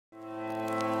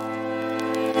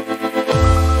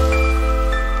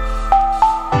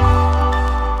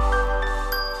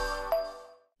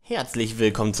Herzlich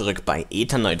willkommen zurück bei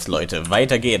Eternights, Leute.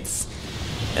 Weiter geht's.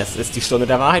 Es ist die Stunde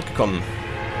der Wahrheit gekommen.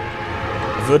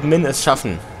 Wird Min es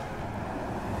schaffen?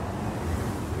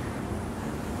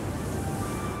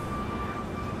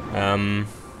 Habe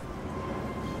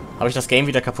ich das Game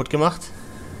wieder kaputt gemacht?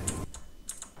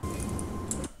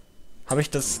 Habe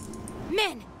ich das...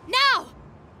 Min, now!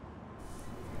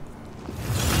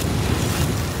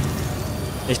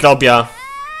 Ich glaube ja.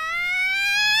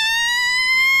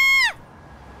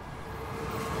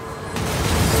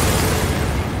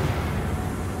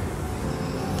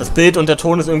 Das Bild und der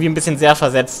Ton ist irgendwie ein bisschen sehr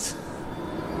versetzt.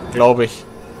 Glaube ich.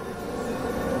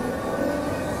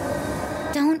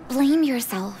 Don't blame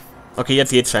yourself. Okay,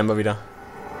 jetzt geht's scheinbar wieder.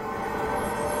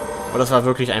 Aber das war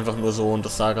wirklich einfach nur so und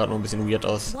das sah gerade nur ein bisschen weird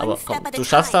aus. Aber komm, du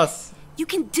schaffst das. You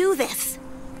can do this.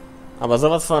 Aber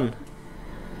sowas von.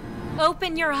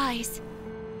 Open your eyes.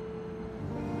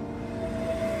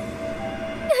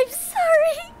 I'm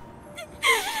sorry.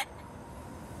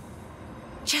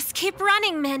 Just keep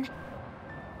running, Min.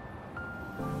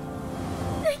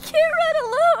 I can't run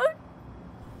alone.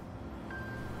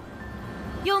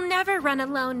 You'll never run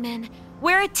alone, Min.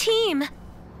 We're a team.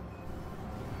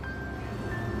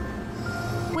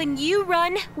 When you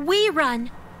run, we run.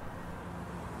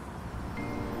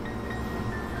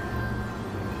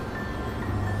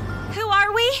 Who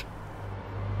are we?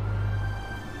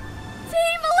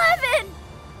 Team 11!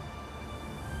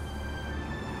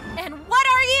 And what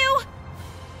are you?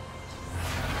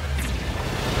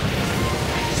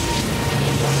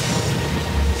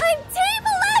 I'm Team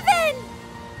 11!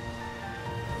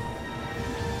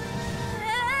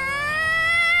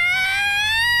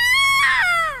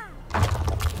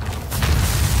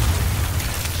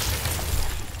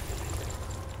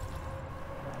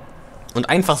 Und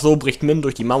einfach so bricht Min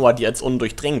durch die Mauer, die als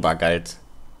undurchdringbar galt.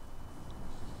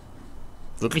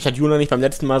 Wirklich, hat Yuna nicht beim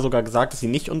letzten Mal sogar gesagt, dass sie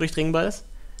nicht undurchdringbar ist?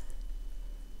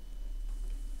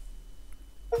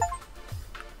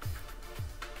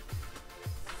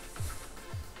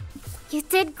 You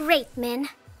did great, Min.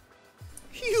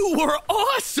 You were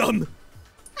awesome!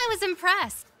 I was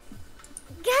impressed.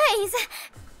 Guys,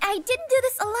 I didn't do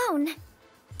this alone.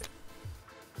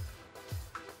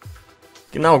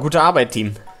 Genau, gute Arbeit,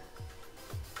 Team.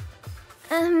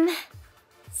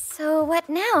 So what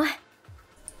now?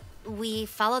 We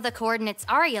follow the coordinates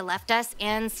Arya left us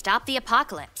and stop the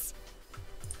apocalypse.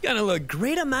 Gonna look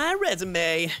great on my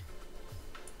resume.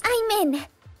 I'm in.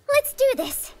 Let's do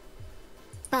this.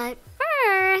 But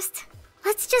first,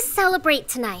 let's just celebrate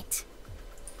tonight.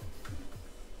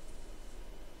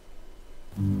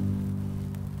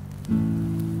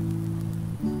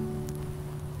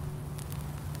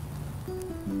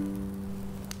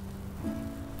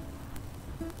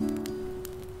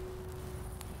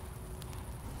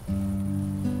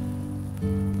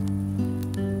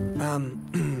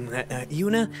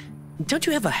 Yuna, don't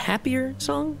you have a happier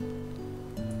song?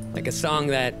 Like a song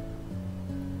that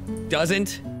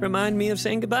doesn't remind me of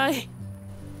saying goodbye?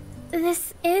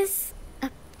 This is a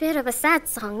bit of a sad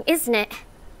song, isn't it?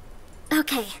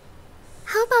 Okay,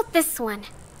 how about this one?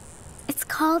 It's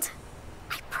called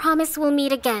I Promise We'll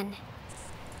Meet Again.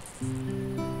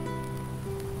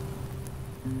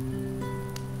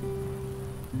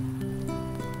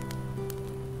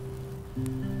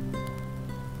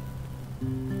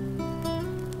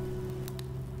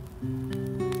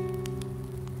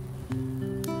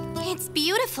 It's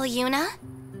beautiful, Yuna.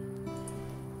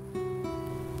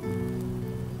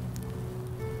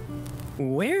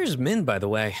 Where's Min, by the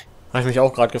way? Habe ich mich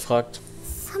auch gerade gefragt.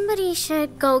 Somebody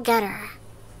should go get her.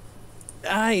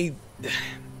 I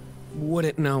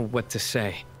wouldn't know what to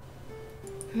say.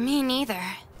 Me neither.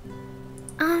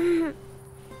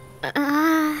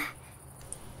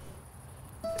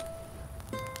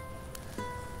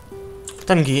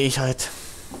 Dann gehe ich halt.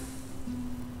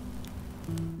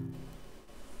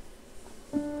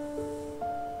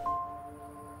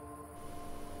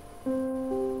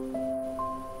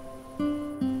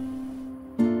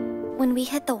 When we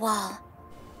hit the wall,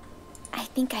 I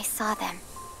think I saw them.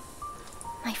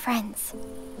 My friends.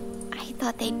 I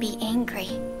thought they'd be angry,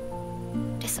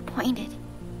 disappointed.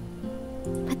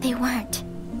 But they weren't.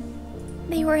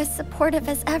 They were as supportive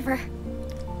as ever.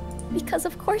 Because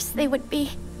of course they would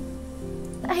be.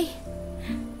 I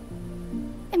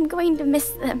am going to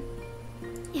miss them.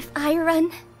 If I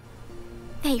run,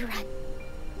 they run.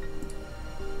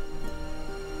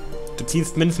 Du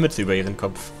ziehst Mins Mütze über ihren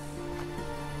Kopf.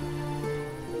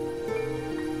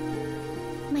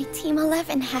 My Team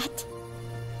 11 hat.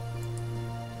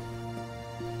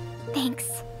 Thanks.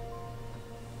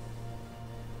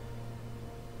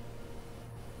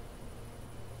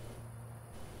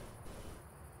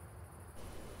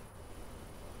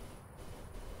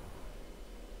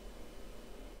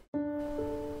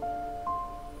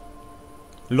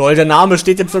 Lol, der Name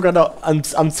steht jetzt sogar da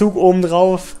am Zug oben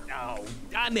drauf. Oh,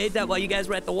 I made that while you guys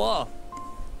were at the wall.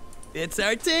 It's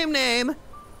our team name.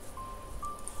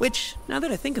 Which, now that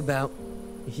I think about,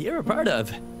 you're a part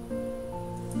of.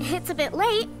 It's a bit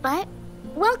late, but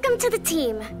welcome to the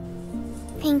team.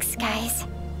 Thanks, guys.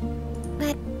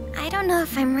 But I don't know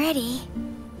if I'm ready.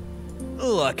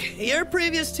 Look, your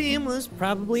previous team was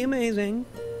probably amazing.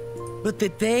 But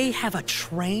did they have a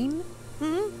train?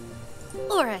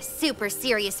 Or a super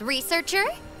serious researcher?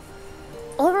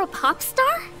 Or a pop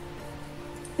star?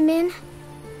 Min,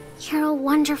 you're a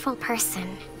wonderful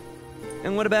person.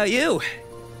 And what about you?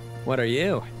 What are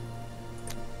you?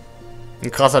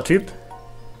 Ein krasser Typ.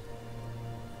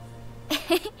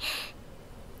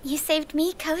 You saved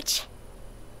me, Coach.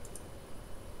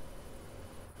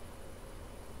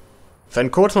 Für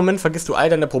einen kurzen Moment vergisst du all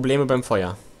deine Probleme beim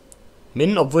Feuer.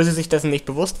 Min, obwohl sie sich dessen nicht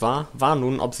bewusst war, war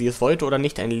nun, ob sie es wollte oder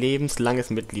nicht, ein lebenslanges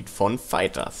Mitglied von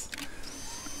Fighters.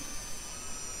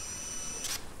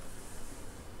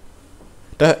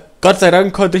 Gott sei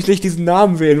Dank konnte ich nicht diesen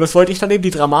Namen wählen. Was wollte ich dann nehmen?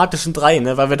 Die dramatischen 3,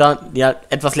 ne? Weil wir da ja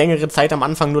etwas längere Zeit am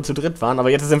Anfang nur zu dritt waren, aber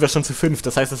jetzt sind wir schon zu 5.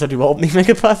 Das heißt, das hat überhaupt nicht mehr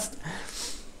gepasst.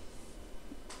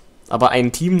 Aber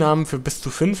einen Teamnamen für bis zu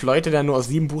 5 Leute, der nur aus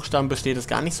 7 Buchstaben besteht, ist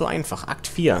gar nicht so einfach. Akt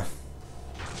 4.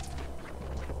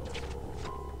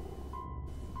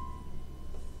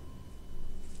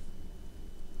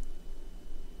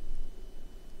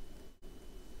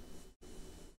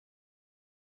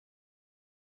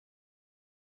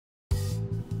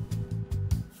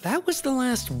 That was the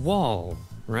last wall,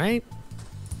 right?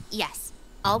 Yes.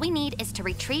 All we need is to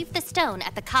retrieve the stone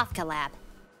at the Kafka lab.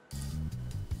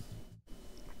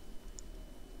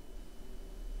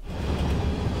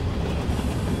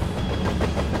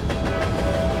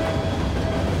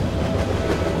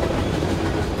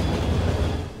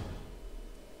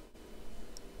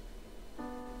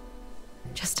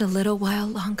 Just a little while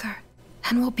longer,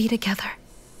 and we'll be together.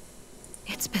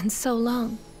 It's been so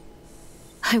long.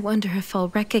 I wonder if I'll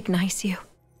recognize you.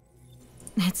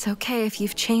 It's okay if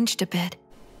you've changed a bit.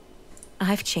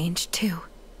 I've changed too.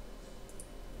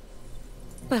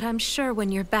 But I'm sure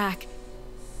when you're back,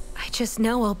 I just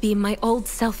know I'll be my old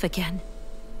self again.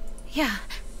 Yeah.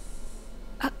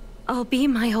 I'll be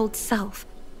my old self.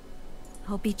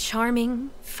 I'll be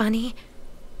charming, funny,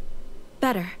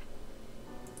 better.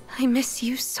 I miss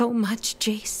you so much,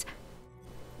 Jace.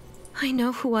 I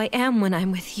know who I am when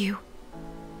I'm with you.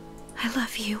 I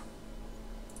love you.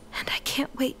 And I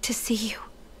can't wait to see you.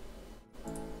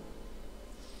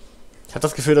 Ich habe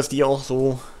das Gefühl, dass die auch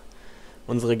so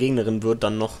unsere Gegnerin wird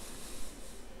dann noch.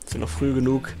 Dass sie noch früh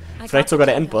genug vielleicht sogar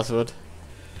der Endboss wird.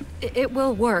 It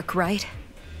will work, right?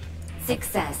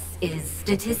 Success is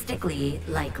statistically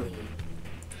likely.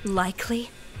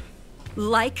 Likely?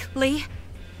 Likely?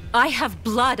 I have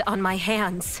blood on my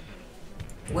hands.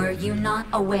 Were you not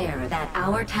aware that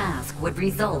our task would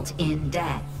result in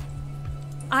death?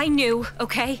 I knew,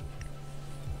 okay?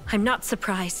 I'm not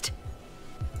surprised.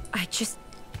 I just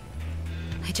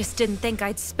didn't think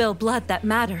I'd spill blood that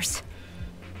matters.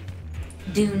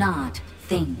 Do not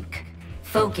think.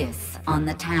 Focus on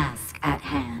the task at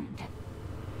hand.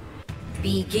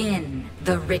 Begin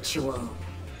the ritual.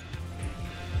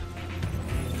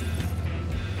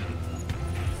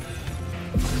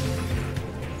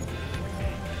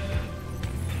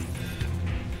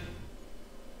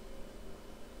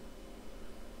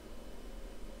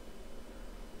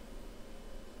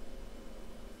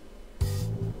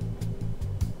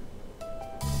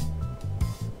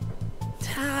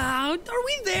 Are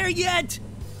we there yet?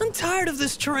 I'm tired of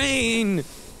this train.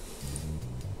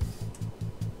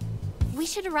 We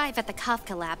should arrive at the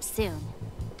Kafka lab soon.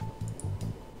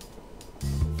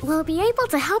 We'll be able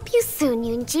to help you soon,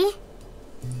 Yunji.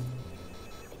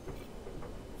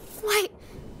 What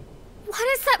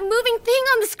is that moving thing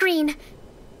on the screen?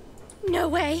 No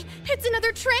way! It's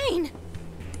another train!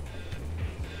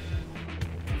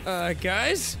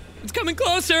 Guys? It's coming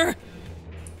closer!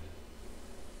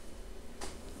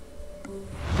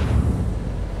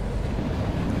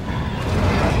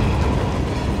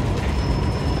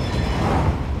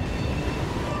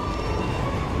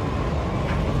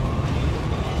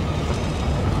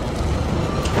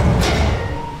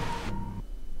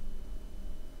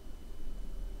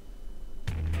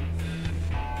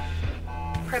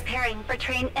 Preparing for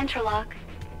train interlock.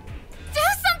 Do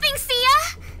something,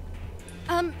 Sia!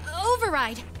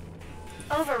 Override.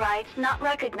 Override not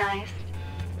recognized.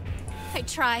 I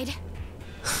tried.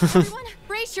 Everyone,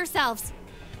 brace yourselves.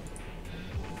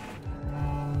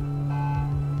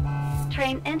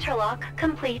 Train interlock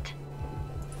complete.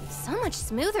 So much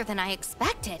smoother than I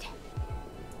expected.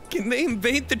 Can they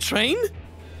invade the train?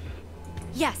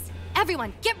 Yes,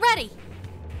 everyone, get ready!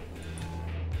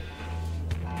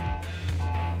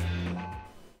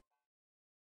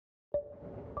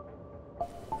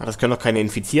 Ah, das können doch keine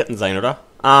Infizierten sein, oder?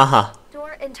 Aha.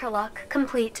 Door interlock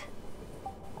complete.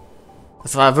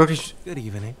 Das war wirklich Good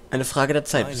evening. eine Frage der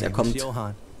Zeit, My bis er name is kommt.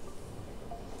 Johann.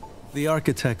 The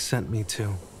architect sent me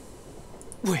to.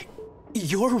 Wait,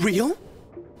 you're real?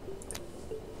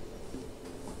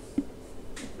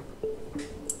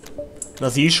 Na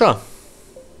sicher.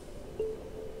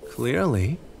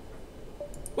 Clearly.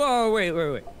 Whoa,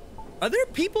 wait. Are there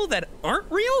people that aren't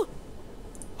real?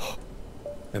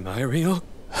 Am I real?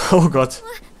 Oh Gott.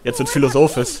 Jetzt wird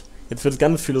philosophisch. Jetzt wird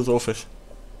ganz philosophisch.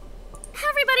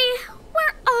 Everybody,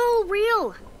 we're all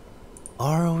real.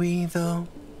 Are we, though?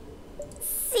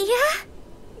 Sia?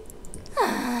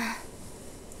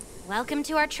 Welcome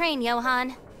to our train,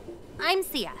 Johann. I'm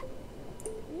Sia.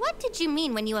 What did you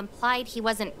mean when you implied he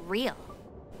wasn't real?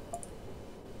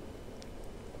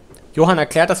 Johann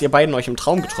erklärt, dass ihr beiden euch im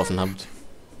Traum getroffen habt.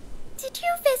 Did you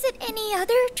visit any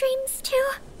other dreams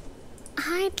too?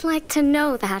 I'd like to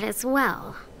know that as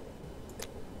well.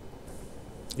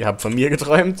 Ihr habt von mir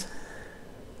geträumt?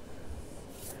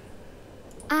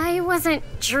 I wasn't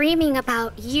dreaming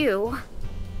about you.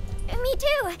 Me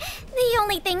too. The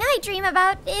only thing I dream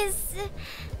about is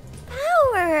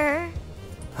power.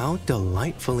 How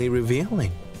delightfully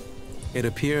revealing. It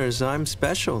appears I'm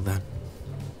special then.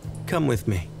 Come with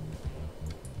me.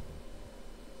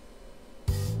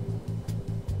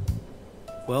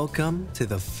 Welcome to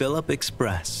the Philip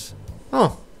Express.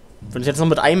 Oh. Wenn es jetzt noch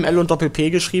mit einem L und Doppel-P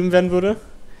geschrieben werden würde,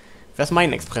 wäre es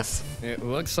mein Express. It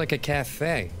looks like a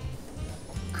cafe.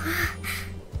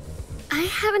 I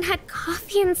haven't had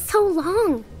coffee in so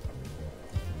long.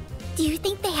 Do you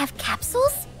think they have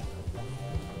capsules?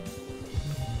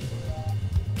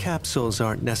 Capsules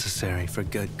aren't necessary for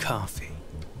good coffee.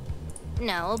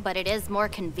 No, but it is more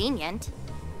convenient.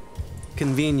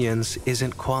 Convenience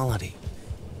isn't quality.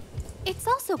 It's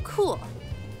also cool.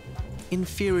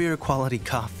 Inferior quality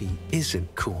coffee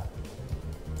isn't cool.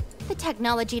 The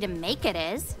technology to make it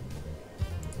is.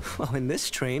 Well, in this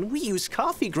train, we use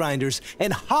coffee grinders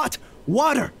and hot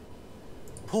water.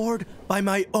 Poured by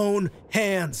my own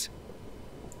hands.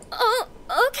 Oh,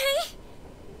 okay.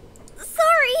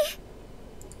 Sorry.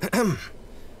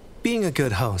 Being a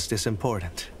good host is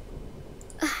important.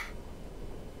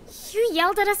 You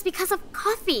yelled at us because of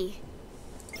coffee.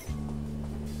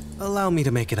 Allow me to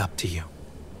make it up to you.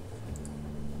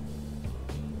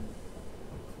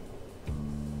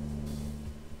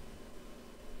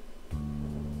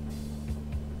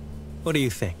 What do you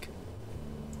think?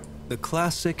 The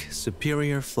classic,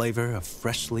 superior flavor of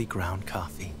freshly ground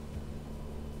coffee.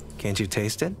 Can't you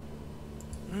taste it?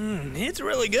 It's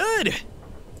really good.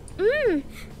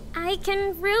 I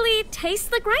can really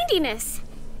taste the grindiness.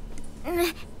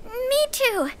 Me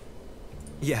too.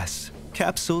 Yes,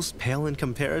 capsules pale in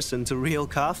comparison to real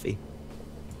coffee.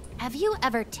 Have you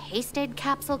ever tasted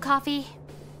capsule coffee?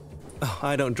 Oh,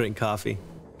 I don't drink coffee.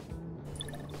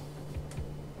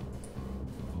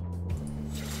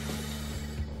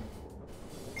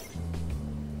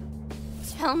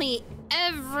 Tell me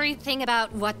everything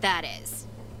about what that is.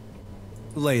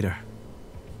 Later.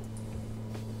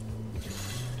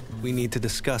 We need to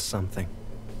discuss something.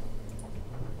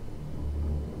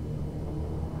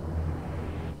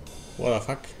 What the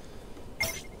fuck?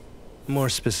 More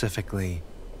specifically,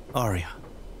 Arya.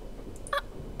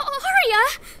 Arya?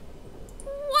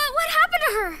 What happened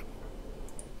to her?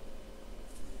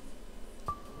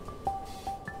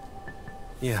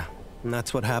 Yeah, and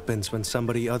that's what happens when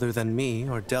somebody other than me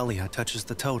or Delia touches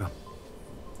the totem.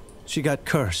 She got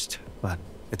cursed, but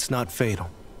it's not fatal.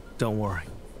 Don't worry.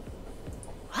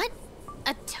 What?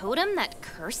 A totem that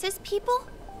curses people?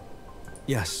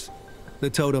 Yes, the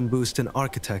totem boosts an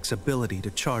architect's ability to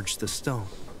charge the stone.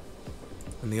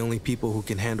 And the only people who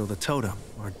can handle the totem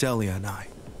are Delia and I,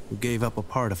 who gave up a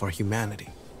part of our humanity.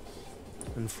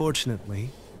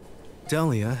 Unfortunately,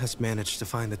 Delia has managed to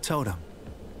find the totem,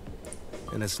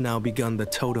 and has now begun the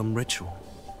totem ritual,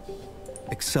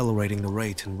 accelerating the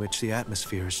rate in which the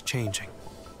atmosphere is changing.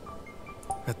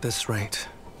 At this rate,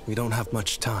 we don't have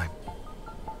much time.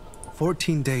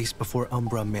 14 days before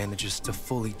Umbra manages to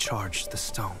fully charge the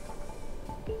stone.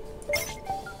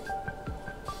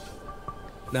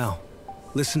 Now,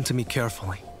 listen to me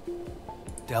carefully.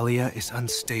 Delia is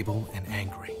unstable and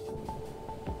angry.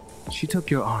 She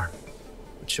took your arm,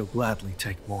 but she'll gladly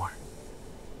take more.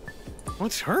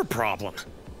 What's her problem?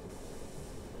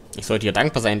 Ich sollte ihr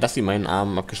dankbar sein, dass sie meinen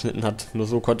Arm abgeschnitten hat. Nur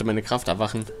so konnte meine Kraft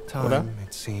erwachen, oder? Time,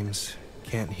 it seems,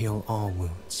 can't heal all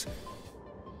wounds.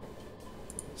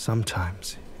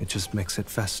 Sometimes, it just makes it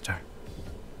fester.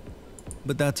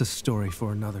 But that's a story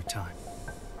for another time.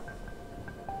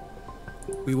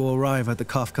 We will arrive at the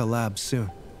Kafka lab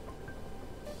soon.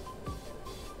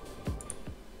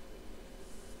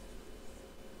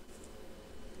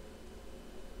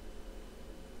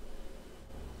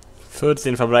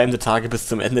 ...14 verbleibende Tage bis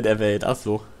zum Ende der Welt. Ach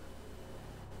so.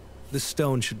 The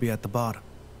stone should be at the bottom.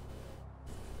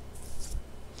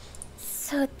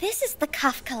 So this is the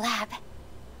Kafka lab.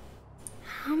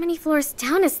 How many floors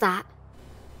down is that?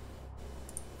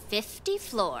 50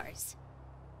 floors.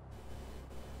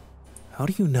 How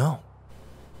do you know?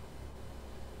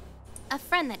 A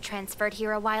friend that transferred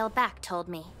here a while back told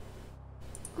me.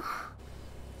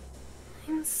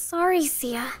 I'm sorry,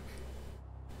 Sia.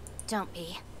 Don't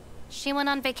be. She went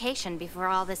on vacation before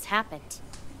all this happened.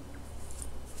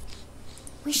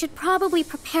 We should probably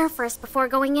prepare first before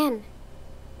going in.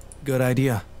 Good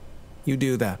idea. You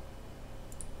do that.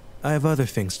 I have other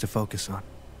things to focus on.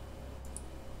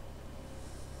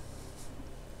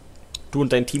 Du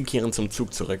und dein Team kehren zum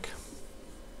Zug zurück.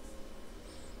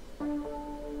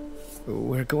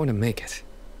 We're going to make it,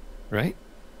 right?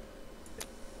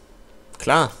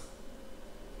 Klar.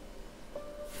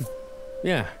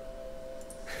 Yeah.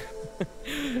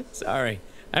 Sorry,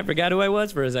 I forgot who I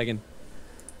was for a second.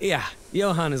 Yeah,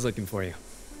 Johann is looking for you.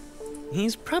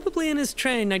 He's probably in his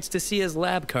train next to Sia's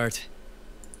lab cart.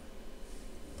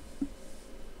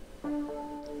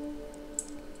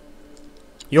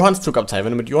 Johanns Zugabteil.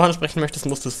 Wenn du mit Johann sprechen möchtest,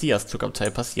 musst du Sias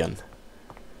Zugabteil passieren.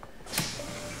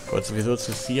 Ich wollte sowieso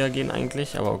zu Sia gehen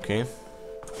eigentlich, aber okay.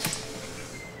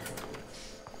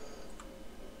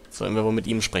 Sollen wir wohl mit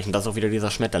ihm sprechen? Das ist auch wieder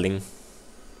dieser Schmetterling.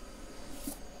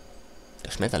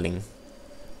 Der Schmetterling.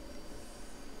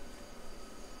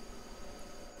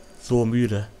 So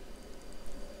müde.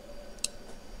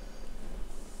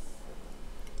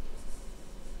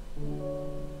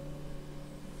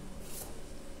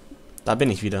 Da bin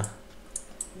ich wieder.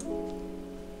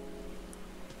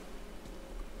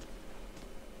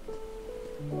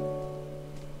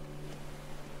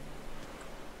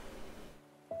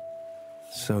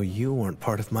 So you weren't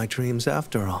part of my dreams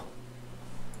after all.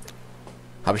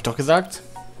 Hab ich doch gesagt?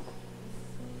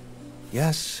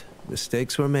 Yes,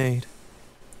 mistakes were made.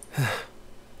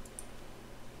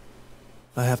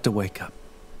 I have to wake up.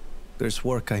 There's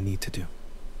work I need to do.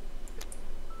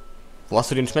 Wo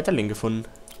hast du den Schmetterling gefunden?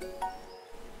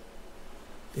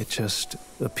 It just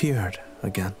appeared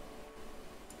again.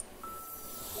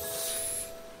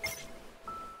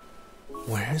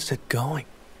 Where is it going?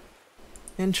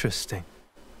 Interesting.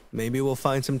 Maybe we'll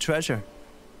find some treasure.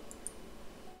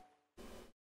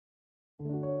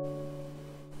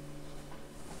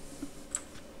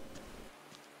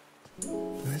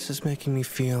 This is making me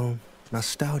feel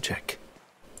nostalgic.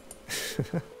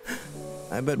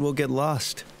 I bet we'll get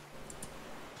lost.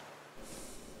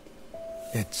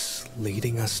 It's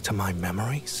leading us to my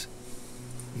memories.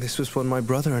 This was when my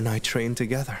brother and I trained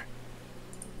together.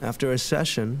 After a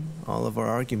session, all of our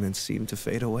arguments seemed to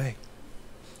fade away.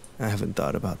 I haven't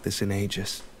thought about this in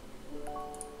ages.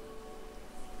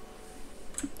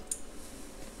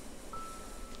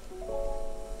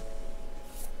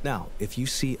 Now, if you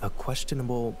see a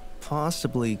questionable,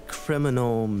 possibly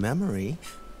criminal memory,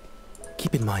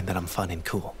 keep in mind that I'm fun and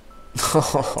cool.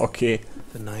 Okay.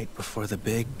 The night before the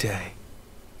big day,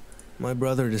 my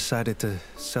brother decided to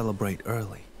celebrate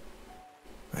early.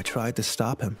 I tried to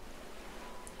stop him.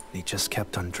 He just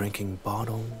kept on drinking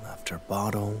bottle after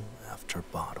bottle after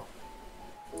bottle.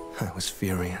 I was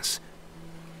furious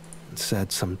and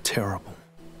said some terrible,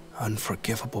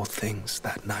 unforgivable things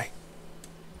that night.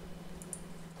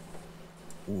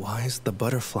 Why is the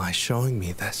butterfly showing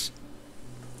me this?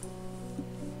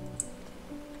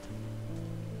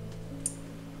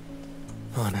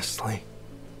 Honestly,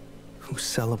 who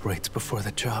celebrates before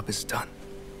the job is done?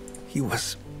 He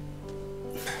was...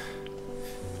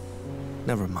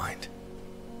 Never mind.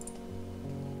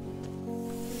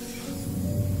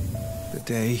 The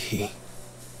day he...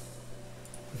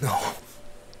 No.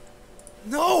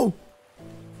 No!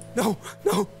 No,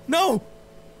 no, no!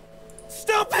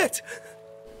 Stop it!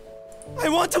 I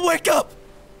want to wake up!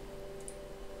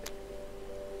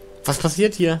 Was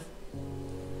passiert hier?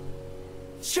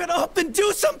 Shut up and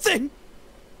do something!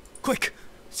 Quick,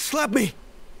 slap me!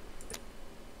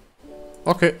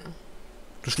 Okay.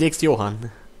 Du schlägst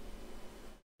Johann.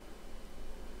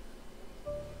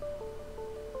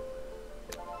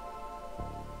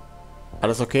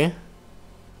 Alles okay?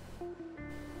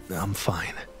 I'm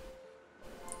fine.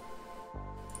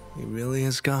 He really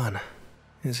is gone,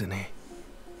 isn't he?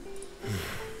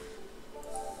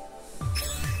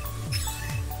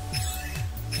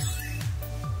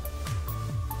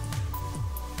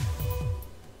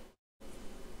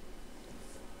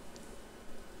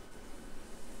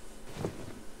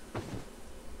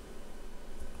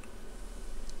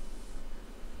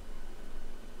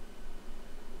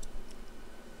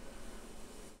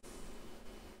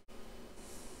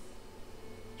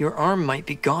 Your arm might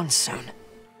be gone soon.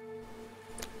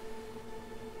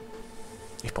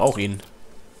 Ich brauche ihn.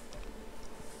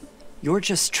 You're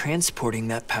just transporting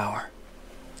that power.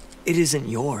 It isn't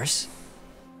yours.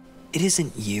 It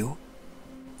isn't you.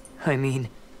 I mean,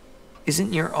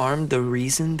 isn't your arm the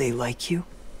reason they like you?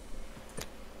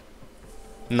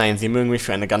 Nein, sie mögen mich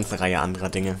für eine ganze Reihe anderer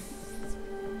Dinge.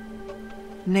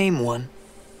 Name one.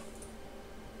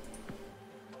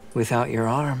 Without your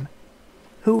arm,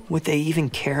 who would they even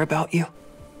care about you?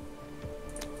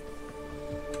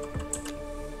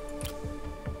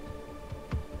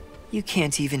 You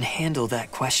can't even handle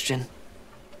that question.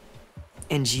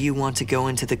 And you want to go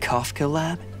into the Kafka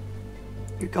lab?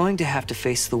 You're going to have to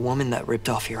face the woman that ripped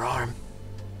off your arm.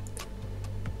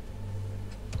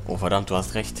 Oh verdammt, du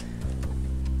hast recht.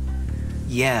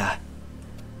 Yeah.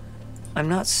 I'm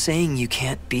not saying you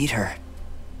can't beat her.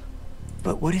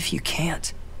 But what if you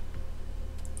can't?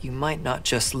 You might not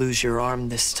just lose your arm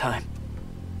this time.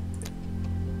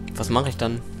 Was mache ich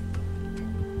dann?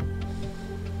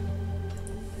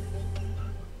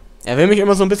 Er will mich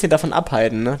immer so ein bisschen davon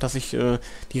abhalten, ne, dass ich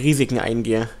die Risiken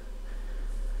eingehe.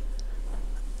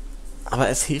 Aber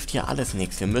es hilft ja alles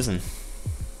nichts. Wir müssen.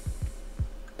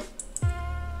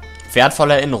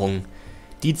 Wertvolle Erinnerungen.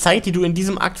 Die Zeit, die du in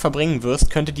diesem Akt verbringen wirst,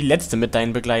 könnte die letzte mit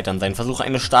deinen Begleitern sein. Versuche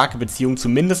eine starke Beziehung zu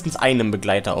mindestens einem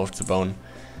Begleiter aufzubauen.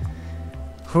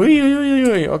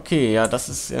 Huiuiui, okay, ja, das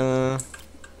ist,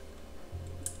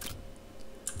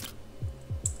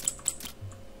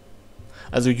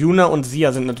 Also Yuna und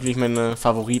Sia sind natürlich meine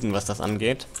Favoriten, was das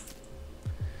angeht.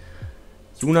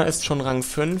 Yuna ist schon Rang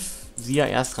 5, Sia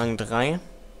erst Rang 3.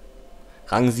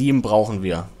 Rang 7 brauchen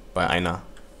wir bei einer.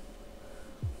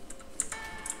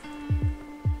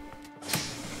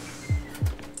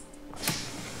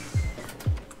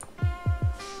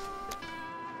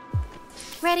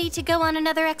 Ready to go on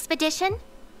another expedition?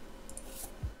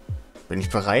 Bin ich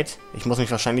bereit? Ich muss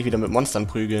mich wahrscheinlich wieder mit Monstern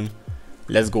prügeln.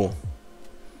 Let's go.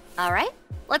 Alright,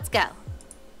 let's go.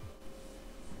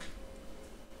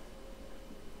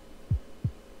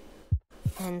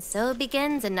 And so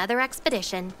begins another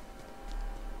expedition.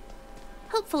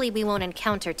 Hopefully we won't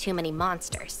encounter too many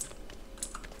monsters.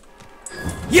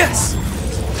 Yes!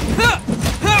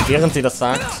 Während sie das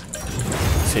sagt,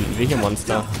 finden wir hier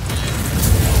Monster.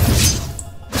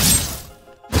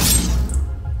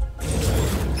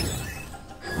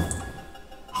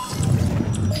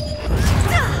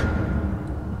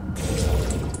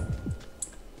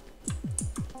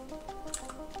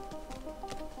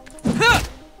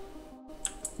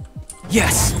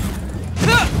 Yes!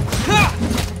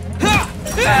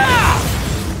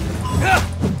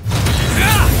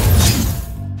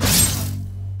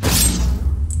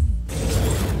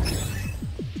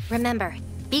 Remember,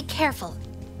 be careful.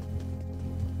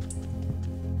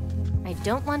 I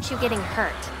don't want you getting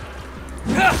hurt.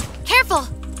 Careful!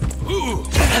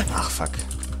 Ach, fuck.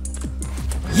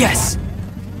 Yes!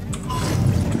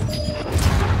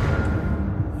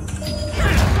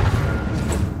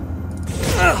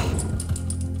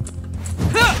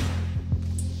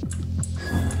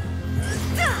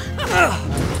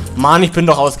 Mann, ich bin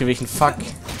doch ausgewichen. Fuck.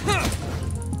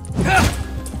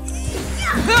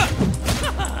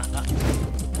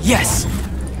 Yes!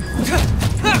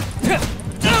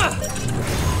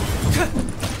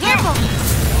 Careful!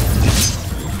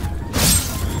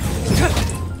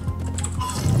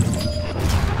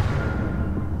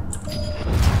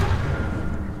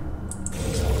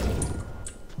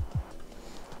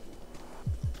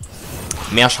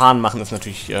 Mehr Schaden machen ist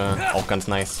natürlich auch ganz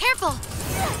nice. Careful!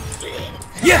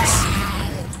 Yes!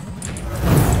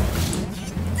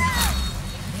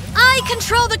 I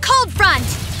control the cold front!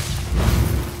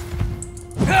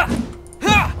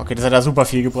 Okay, das hat da super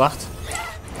viel gebracht.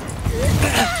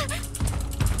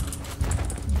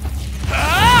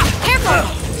 Careful!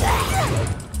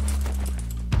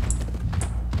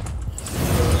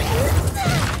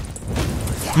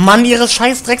 Mann, ihre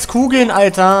scheiß Dreckskugeln,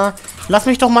 Alter. Lass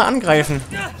mich doch mal angreifen.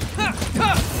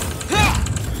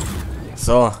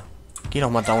 So. Geh doch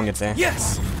mal down jetzt, ey.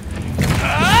 Yes!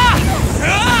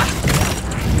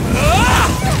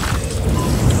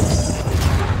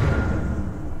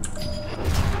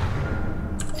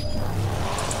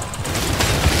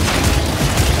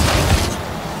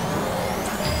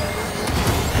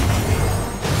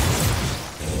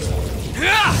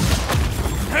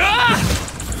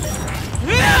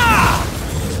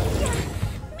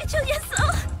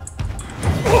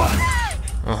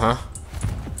 Aha.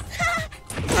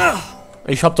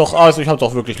 Ich hab doch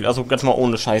wirklich, also ganz mal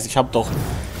ohne Scheiß, ich hab doch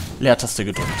Leertaste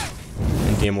gedrückt.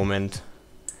 In dem Moment.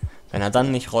 Wenn er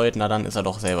dann nicht rollt, na dann ist er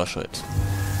doch selber schuld.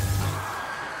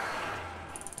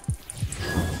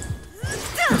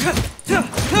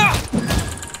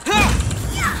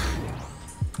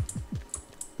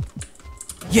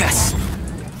 Yes!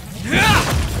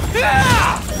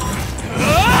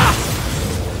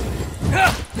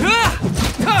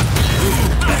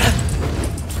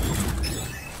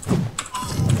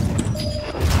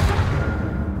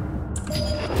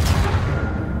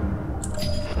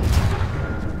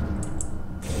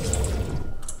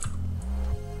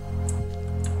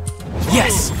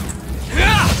 Yes!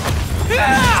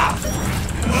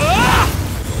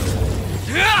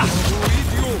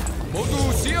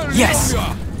 Yes!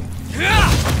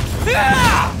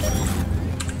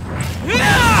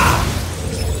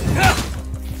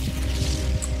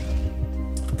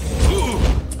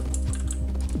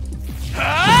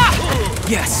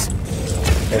 Yes!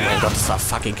 Oh mein Gott, das war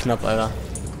fucking knapp, Alter.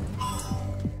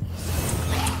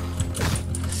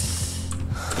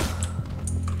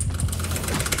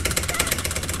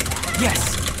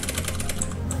 Yes!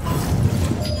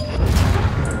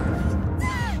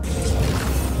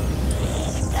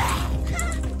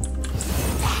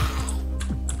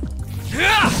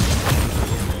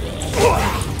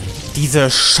 Diese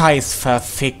scheiß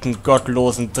verfickten,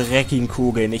 gottlosen, dreckigen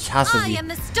Kugeln. Ich hasse I sie. am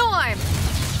the storm.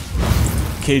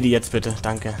 Kill die jetzt bitte,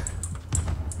 danke.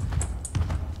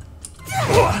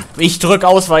 Ich drück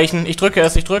ausweichen. Ich drücke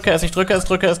es, ich drücke es, ich drücke es,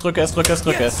 drücke es, drücke es, drücke es,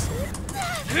 drücke es.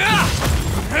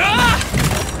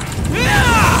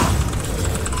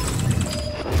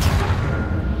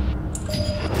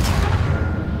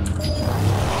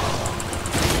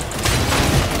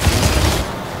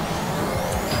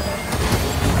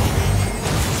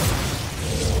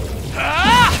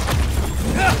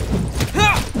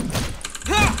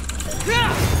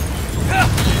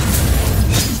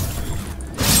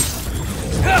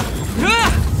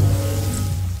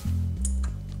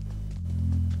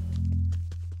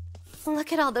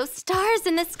 Look at all those stars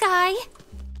in the sky.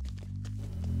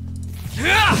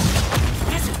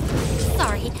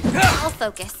 Sorry, I'll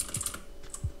focus.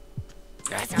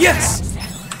 Yes!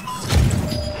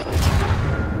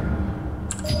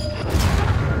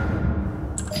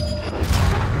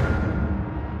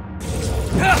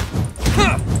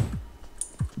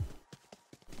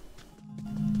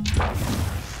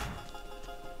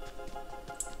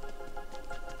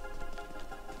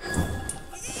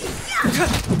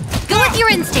 Go with your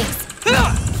instincts.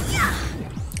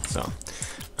 So.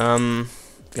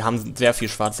 Wir haben sehr viel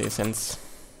schwarze Essenz.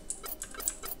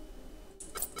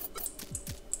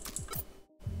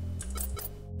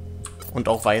 Und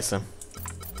auch weiße.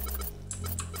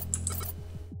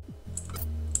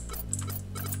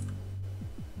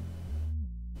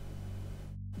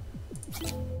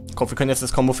 Ich glaube, wir können jetzt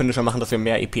das Combo-Finisher machen, dass wir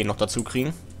mehr EP noch dazu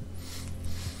kriegen.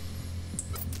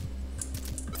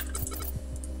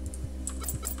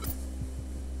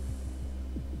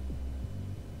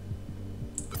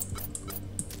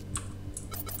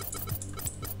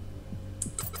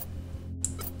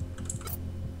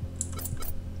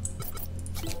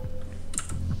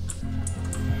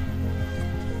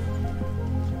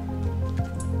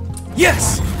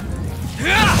 Yes!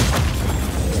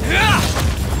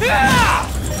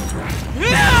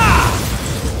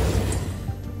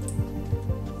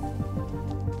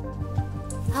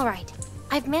 All right,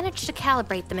 I've managed to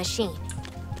calibrate the machine.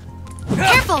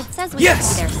 Careful! It says we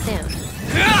Yes! should be there soon.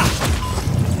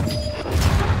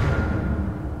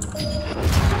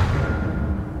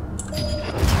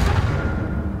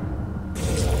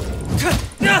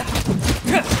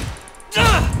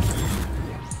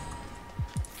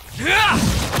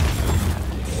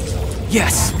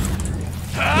 Yes!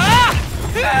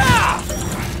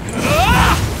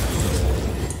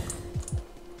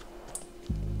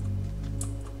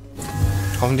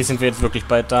 Hoffentlich sind wir jetzt wirklich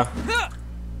bald da.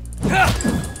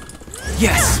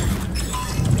 Yes!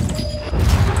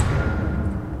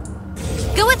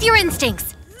 Go with your instincts.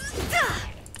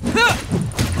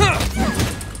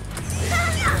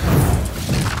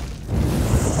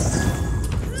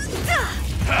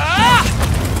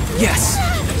 Yes!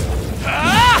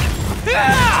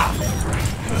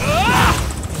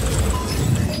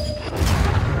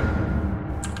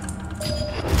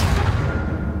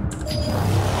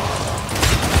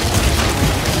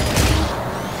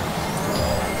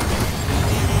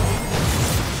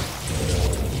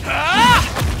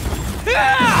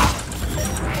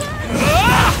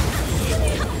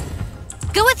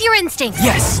 Go with your instincts.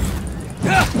 Yes!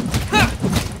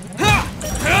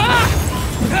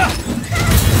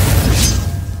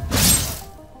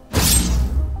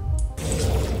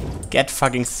 Get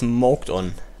fucking smoked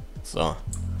on. So.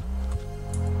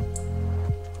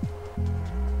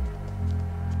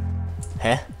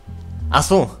 Hä? Ach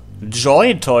so.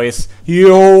 Joy Toys.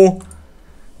 Yo.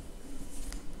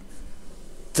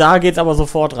 Da geht's aber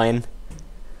sofort rein.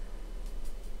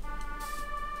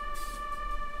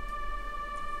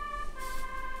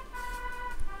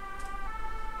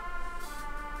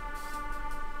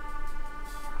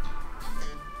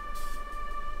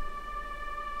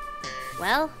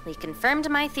 Well, we confirmed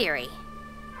my theory.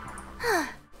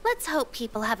 Let's hope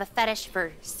people have a fetish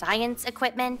for science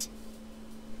equipment.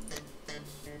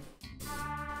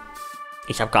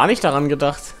 Ich habe gar nicht daran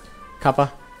gedacht.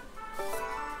 Kappa.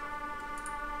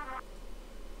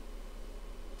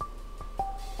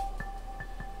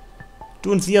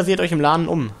 Du und Sia seht euch im Laden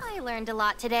um. I learned a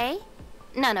lot today.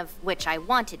 None of which I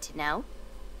wanted to know.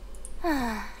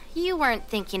 You weren't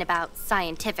thinking about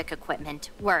scientific equipment,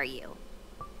 were you?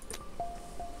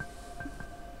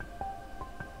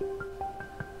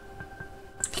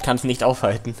 Ich kann es nicht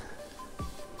aufhalten.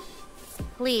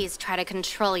 Please try to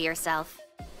control yourself.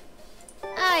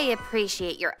 I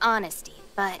appreciate your honesty,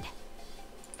 but...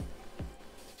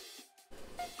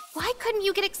 Why couldn't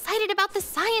you get excited about the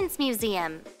Science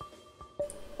Museum?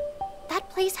 That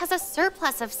place has a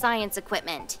surplus of science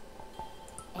equipment.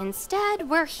 Instead,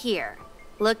 we're here,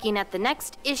 looking at the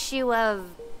next issue of...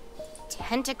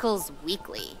 Tentacles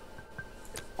Weekly.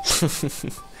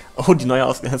 Oh, die neue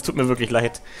Ausgabe. Es tut mir wirklich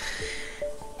leid.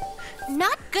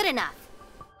 Not good enough.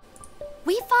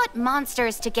 We fought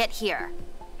monsters to get here.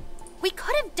 We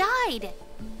could have died.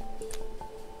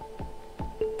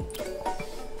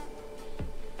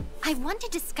 I want to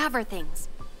discover things.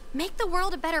 Make the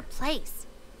world a better place.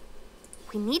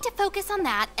 We need to focus on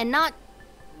that and not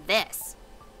this.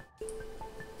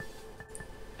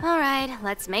 Alright,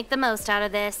 let's make the most out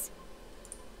of this.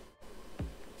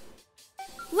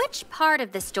 Which part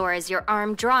of the store is your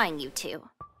arm drawing you to?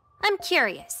 I'm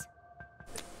curious.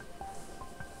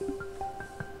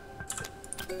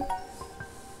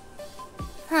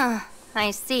 Huh,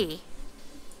 I see.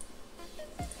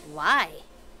 Why?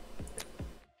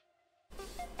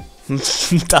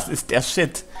 Das ist der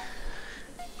Shit.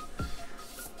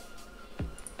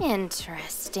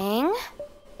 Interesting.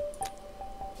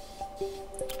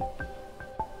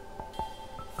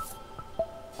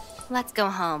 Let's go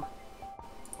home.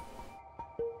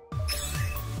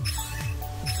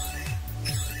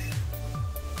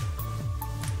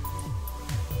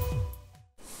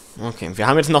 Okay, wir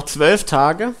haben jetzt noch 12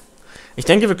 Tage. Ich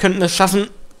denke, wir könnten es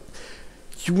schaffen,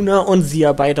 Yuna und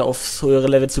Sia beide aufs höhere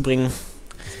Level zu bringen.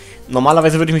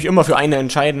 Normalerweise würde ich mich immer für eine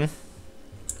entscheiden.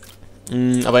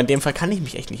 Aber in dem Fall kann ich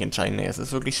mich echt nicht entscheiden. Nee, es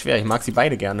ist wirklich schwer. Ich mag sie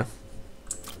beide gerne.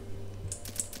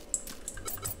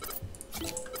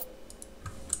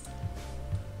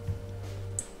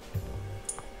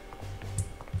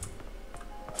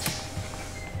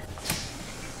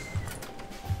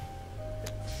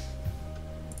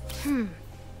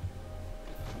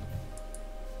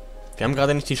 Wir haben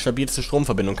gerade nicht die stabilste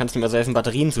Stromverbindung. Kannst du mir also helfen,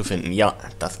 Batterien zu finden? Ja,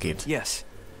 das geht. Yes.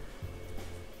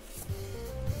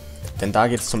 Denn da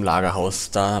geht's zum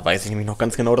Lagerhaus. Da weiß ich nämlich noch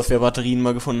ganz genau, dass wir Batterien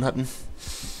mal gefunden hatten.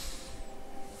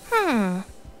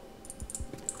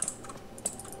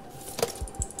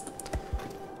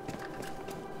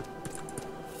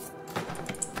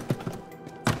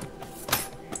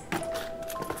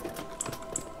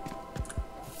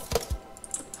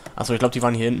 Achso, ich glaube, die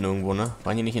waren hier hinten irgendwo, ne?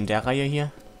 Waren die nicht in der Reihe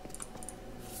hier?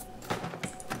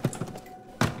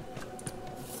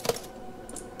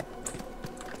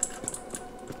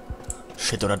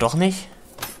 Shit, oder doch nicht?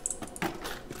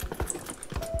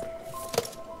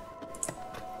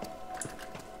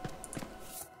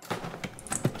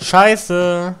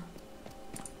 Scheiße.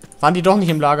 Waren die doch nicht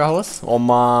im Lagerhaus? Oh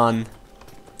Mann.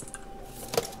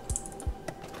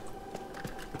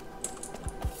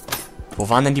 Wo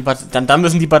waren denn die Batterien? Dann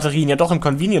müssen die Batterien ja doch im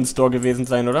Convenience Store gewesen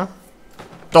sein, oder?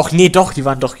 Doch, nee, doch, die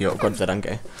waren doch hier. Oh Gott sei Dank,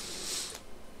 ey.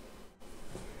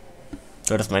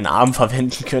 Du hättest meinen Arm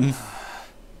verwenden können.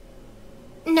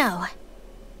 No.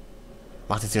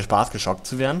 Macht es dir Spaß, geschockt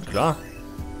zu werden? Klar.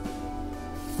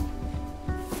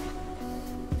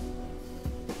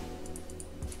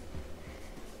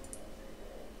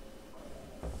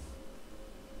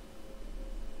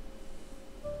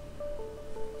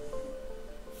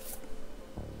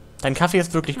 Dein Kaffee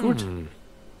ist wirklich gut.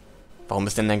 Warum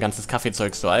ist denn dein ganzes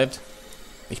Kaffeezeug so alt?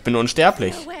 Ich bin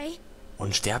unsterblich.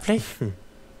 Unsterblich?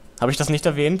 Habe ich das nicht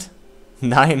erwähnt?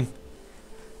 Nein.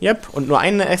 Yep, und nur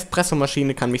eine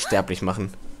Espressomaschine kann mich sterblich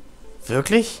machen.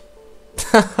 Wirklich?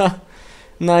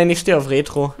 Nein, ich stehe auf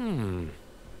Retro.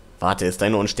 Warte, ist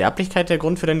deine Unsterblichkeit der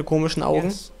Grund für deine komischen Augen?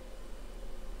 Yes.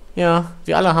 Ja,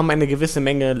 wir alle haben eine gewisse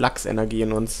Menge Lachsenergie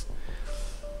in uns.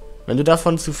 Wenn du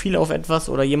davon zu viel auf etwas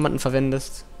oder jemanden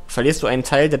verwendest, verlierst du einen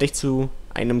Teil, der dich zu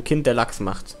einem Kind der Lachs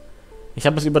macht. Ich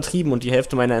habe es übertrieben und die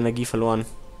Hälfte meiner Energie verloren.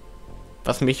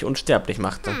 Was mich unsterblich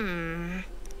machte.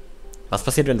 Was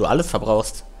passiert, wenn du alles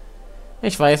verbrauchst?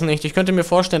 Ich weiß nicht, ich könnte mir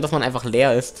vorstellen, dass man einfach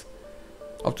leer ist.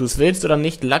 Ob du es willst oder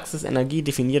nicht, Lachses Energie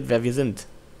definiert, wer wir sind.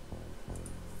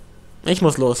 Ich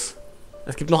muss los.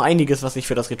 Es gibt noch einiges, was ich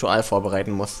für das Ritual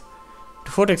vorbereiten muss.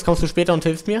 Du Vortex, kommst du später und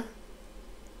hilfst mir?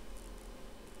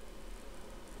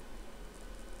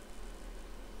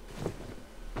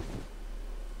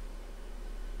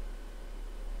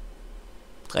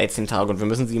 ...13 Tage und wir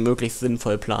müssen sie möglichst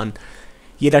sinnvoll planen.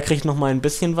 Jeder kriegt noch mal ein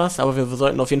bisschen was, aber wir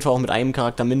sollten auf jeden Fall auch mit einem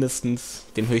Charakter mindestens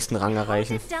den höchsten Rang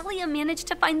erreichen. How did Delia manage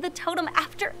to find the totem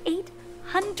after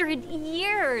 800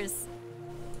 years?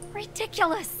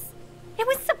 Ridiculous. It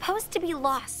was supposed to be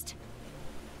lost.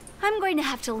 I'm going to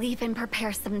have to leave and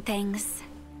prepare some things.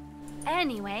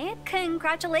 Anyway,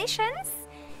 congratulations.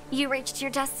 You reached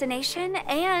your destination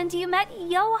and you met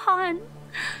Johann.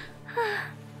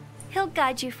 He'll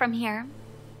guide you from here.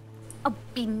 Oh,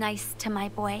 be nice to my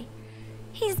boy.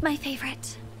 He's my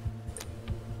favorite.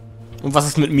 Und was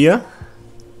ist mit mir?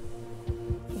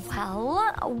 Well,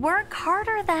 work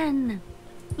harder then.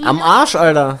 You Am know Arsch,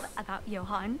 Alter. about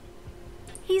Johann.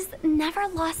 He's never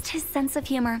lost his sense of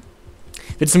humor.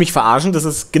 Willst du mich verarschen? Das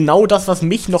ist genau das, was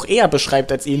mich noch eher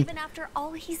beschreibt als ihn. Even after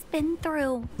all he's been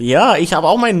through. Ja, ich habe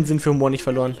auch meinen Sinn für Humor nicht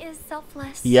verloren. He is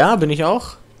selfless. Ja, bin ich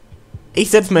auch. Ich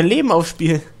setze mein Leben aufs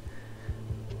Spiel.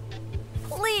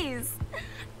 Please.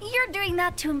 You're doing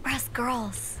that to impress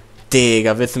girls.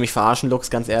 Digga, willst du mich verarschen, Lux?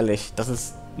 Ganz ehrlich. Das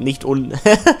ist nicht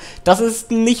das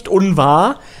ist nicht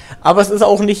unwahr, aber es ist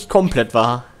auch nicht komplett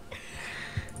wahr.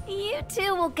 You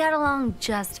two will get along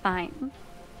just fine.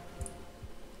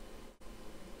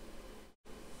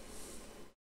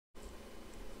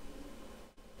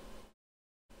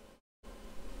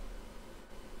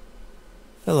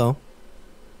 Hello.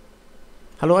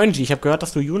 Hallo Angie, ich habe gehört,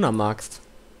 dass du Yuna magst.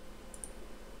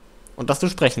 Und dass du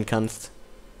sprechen kannst.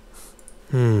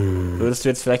 Würdest du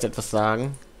jetzt vielleicht etwas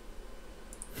sagen?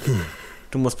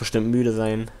 Du musst bestimmt müde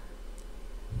sein.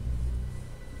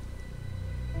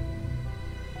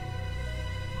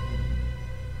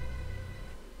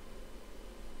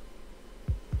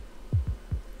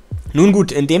 Nun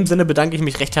gut, in dem Sinne bedanke ich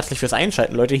mich recht herzlich fürs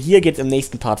Einschalten, Leute. Hier geht's im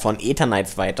nächsten Part von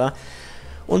Eternights weiter.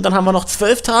 Und dann haben wir noch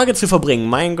 12 Tage zu verbringen.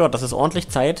 Mein Gott, das ist ordentlich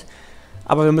Zeit.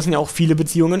 Aber wir müssen ja auch viele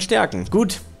Beziehungen stärken.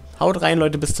 Gut, haut rein,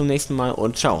 Leute, bis zum nächsten Mal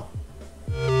und ciao.